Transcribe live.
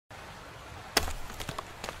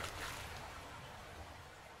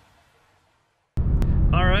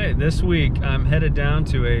right, this week I'm headed down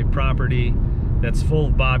to a property that's full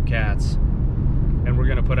of bobcats, and we're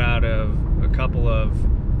gonna put out a couple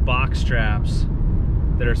of box traps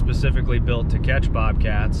that are specifically built to catch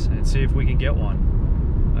bobcats and see if we can get one.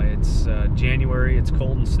 It's January, it's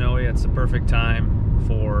cold and snowy, it's the perfect time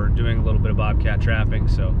for doing a little bit of bobcat trapping,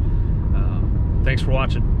 so thanks for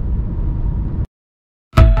watching.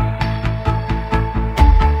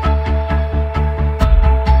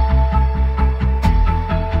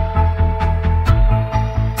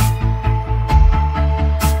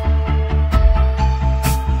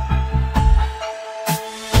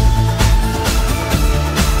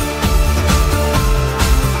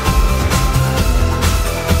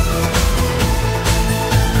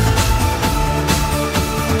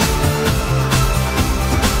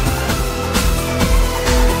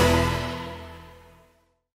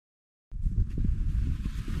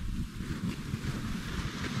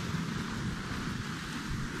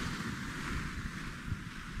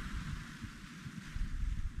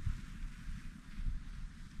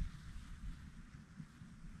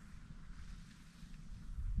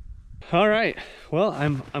 All right, well,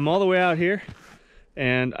 I'm all the way out here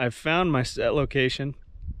and I've found my set location.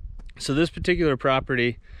 So this particular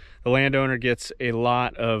property, the landowner gets a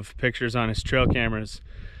lot of pictures on his trail cameras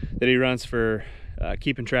that he runs for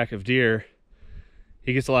keeping track of deer.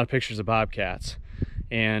 He gets a lot of pictures of bobcats,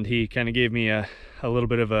 and he kind of gave me a little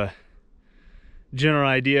bit of a general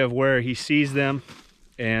idea of where he sees them.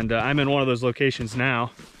 And I'm in one of those locations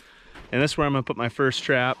now, and this is where I'm gonna put my first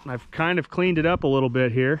trap. I've kind of cleaned it up a little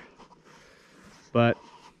bit here, but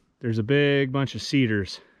there's a big bunch of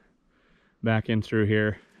cedars back in through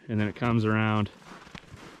here, and then it comes around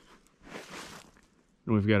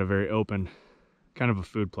and we've got a very open, kind of a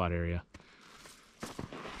food plot area.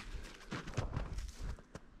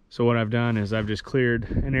 So what I've done is I've just cleared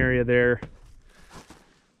an area there.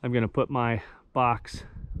 I'm gonna put my box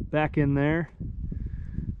back in there.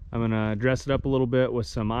 I'm gonna dress it up a little bit with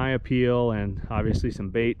some eye appeal and obviously some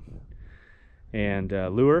bait and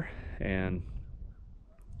lure, and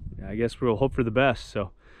I guess we'll hope for the best.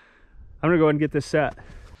 So I'm gonna go ahead and get this set.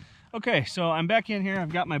 Okay, so I'm back in here.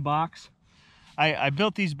 I've got my box. I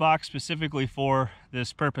built these boxes specifically for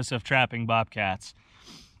this purpose of trapping bobcats.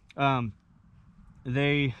 I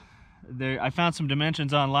found some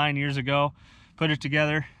dimensions online years ago, put it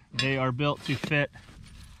together. They are built to fit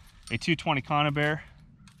a 220 Conibear,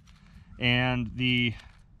 and the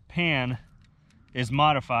pan is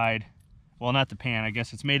modified. Well, not the pan, I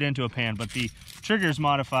guess it's made into a pan, but the trigger is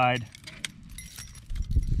modified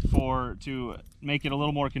to make it a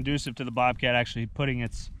little more conducive to the bobcat actually putting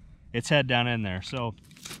its head down in there. So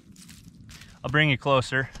I'll bring you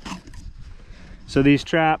closer. So these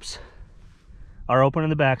traps are open on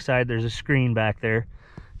the backside. There's a screen back there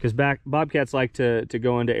because bobcats like to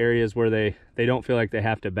go into areas where they don't feel like they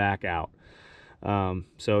have to back out.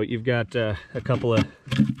 So you've got a couple of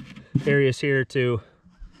areas here to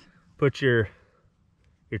put your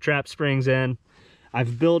trap springs in.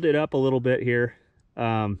 I've built it up a little bit here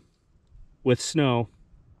with snow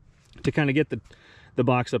to kind of get the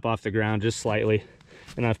box up off the ground just slightly,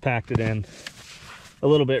 and I've packed it in a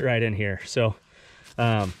little bit right in here. So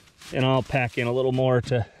and I'll pack in a little more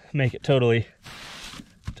to make it totally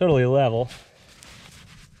level.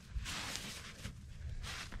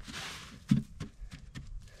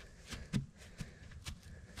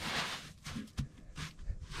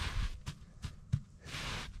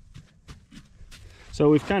 So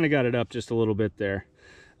we've kind of got it up just a little bit there.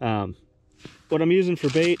 What I'm using for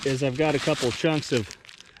bait is I've got a couple chunks of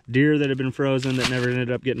deer that have been frozen that never ended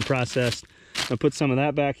up getting processed. I'll put some of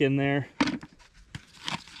that back in there.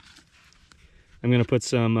 I'm going to put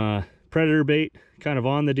some predator bait kind of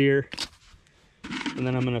on the deer. And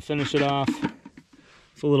then I'm going to finish it off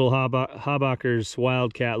with a little Habakers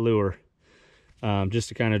Wildcat lure, just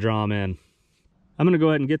to kind of draw them in. I'm going to go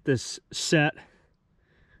ahead and get this set,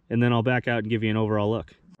 and then I'll back out and give you an overall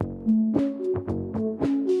look.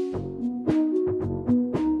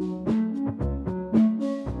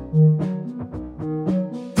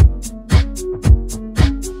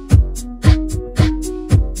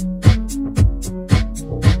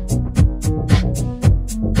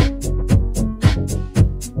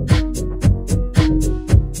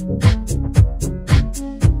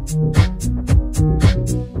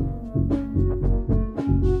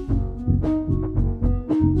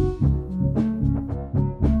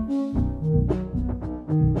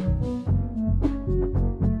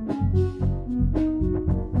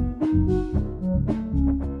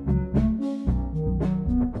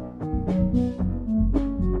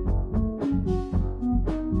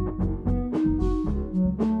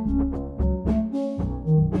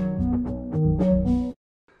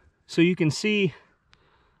 So you can see,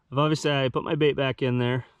 obviously I put my bait back in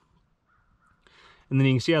there, and then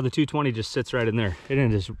you can see how the 220 just sits right in there.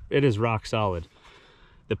 It is rock solid.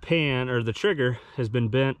 The pan, or the trigger, has been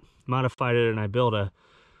bent, modified it, and I built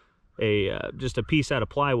just a piece out of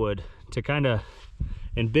plywood to kind of,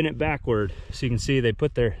 and bend it backward. So you can see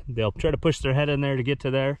they'll try to push their head in there to get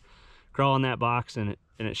to there, crawl in that box, and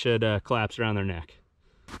it should collapse around their neck.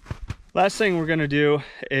 Last thing we're gonna do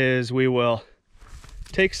is we will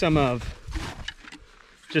take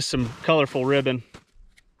just some colorful ribbon.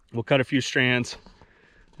 We'll cut a few strands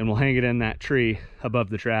and we'll hang it in that tree above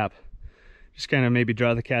the trap. Just kind of maybe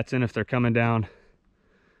draw the cats in if they're coming down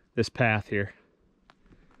this path here.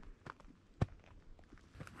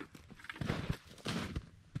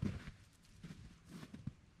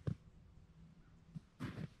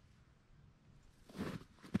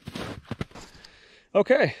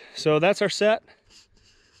 Okay, so that's our set.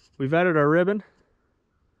 We've added our ribbon,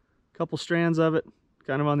 a couple strands of it,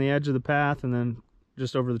 kind of on the edge of the path and then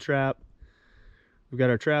just over the trap. We've got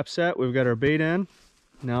our trap set, we've got our bait in.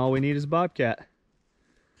 Now all we need is a bobcat.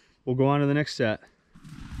 We'll go on to the next set.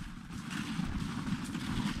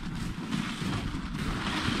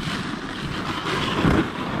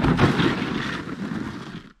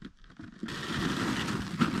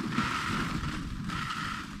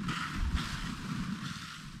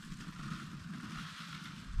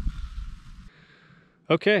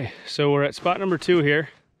 Okay, so we're at spot number 2 here.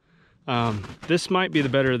 This might be the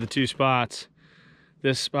better of the 2 spots.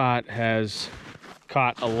 This spot has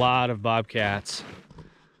caught a lot of bobcats.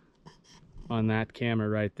 On that camera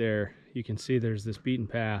right there, you can see there's this beaten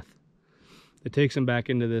path. It takes them back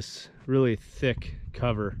into this really thick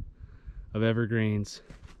cover of evergreens.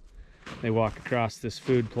 They walk across this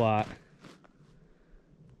food plot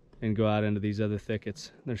and go out into these other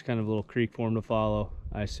thickets. There's kind of a little creek for them to follow.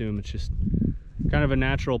 I assume it's just kind of a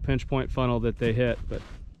natural pinch point funnel that they hit, but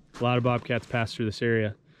a lot of bobcats pass through this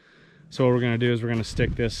area. So what we're going to do is we're going to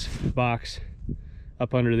stick this box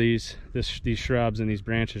up under these shrubs and these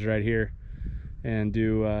branches right here and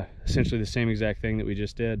do essentially the same exact thing that we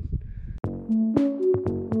just did.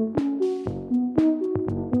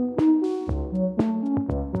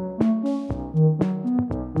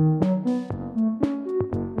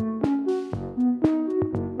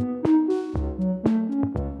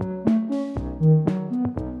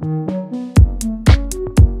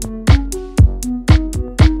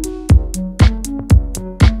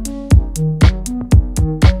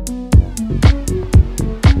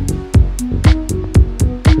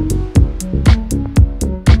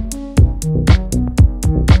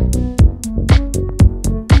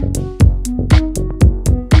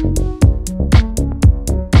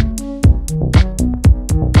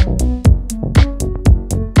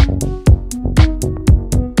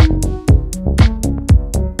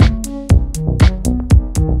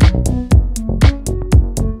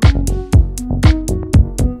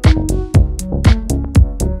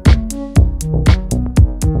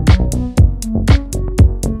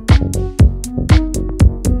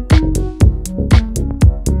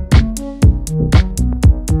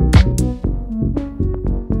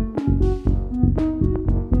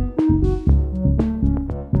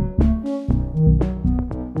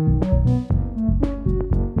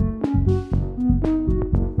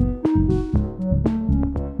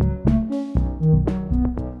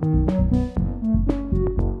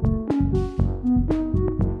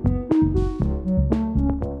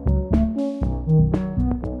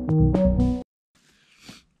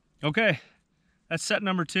 Okay, that's set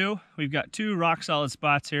number 2. We've got 2 rock solid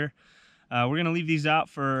spots here. We're gonna leave these out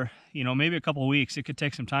for, maybe a couple of weeks. It could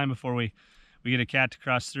take some time before we get a cat to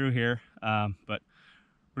cross through here, but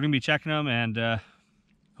we're gonna be checking them and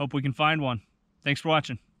hope we can find one. Thanks for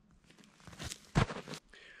watching.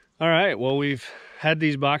 All right, well, we've had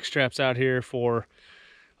these box traps out here for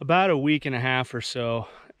about a week and a half or so,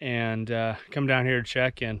 and come down here to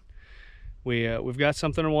check, and we've got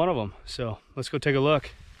something in one of them. So let's go take a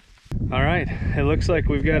look. All right, it looks like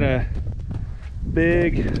we've got a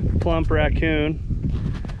big plump raccoon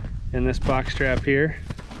in this box trap here,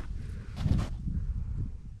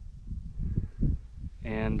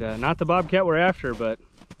 and not the bobcat we're after, but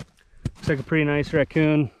looks like a pretty nice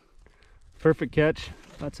raccoon. Perfect catch.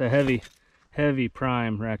 That's a heavy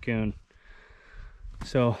prime raccoon.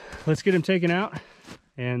 So let's get him taken out,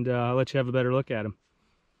 and I'll let you have a better look at him.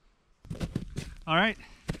 All right,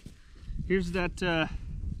 here's that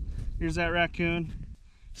raccoon.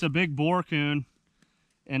 It's a big boar coon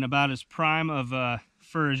and about as prime of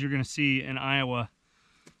fur as you're going to see in Iowa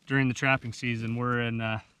during the trapping season. We're in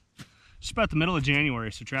just about the middle of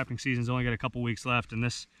January, so trapping season's only got a couple weeks left, and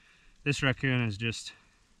this raccoon is just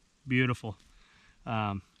beautiful.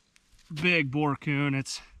 Big boar coon.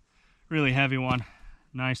 It's really heavy one.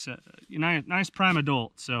 Nice, nice prime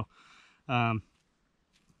adult. So not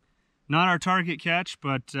our target catch,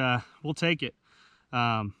 but we'll take it.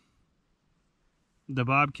 The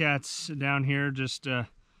bobcats down here just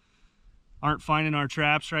aren't finding our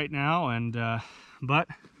traps right now, and but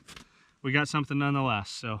we got something nonetheless.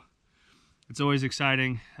 So it's always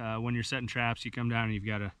exciting when you're setting traps. You come down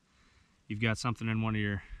and you've got something in one of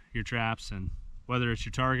your traps, and whether it's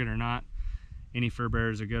your target or not, any fur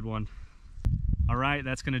bearer is a good one. All right,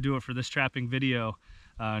 that's going to do it for this trapping video.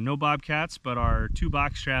 No bobcats, but our 2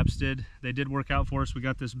 box traps did work out for us. We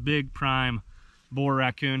got this big prime boar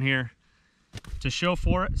raccoon here to show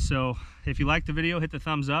for it. So if you like the video, hit the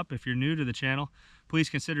thumbs up. If you're new to the channel, please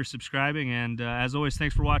consider subscribing, and as always,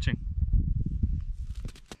 thanks for watching.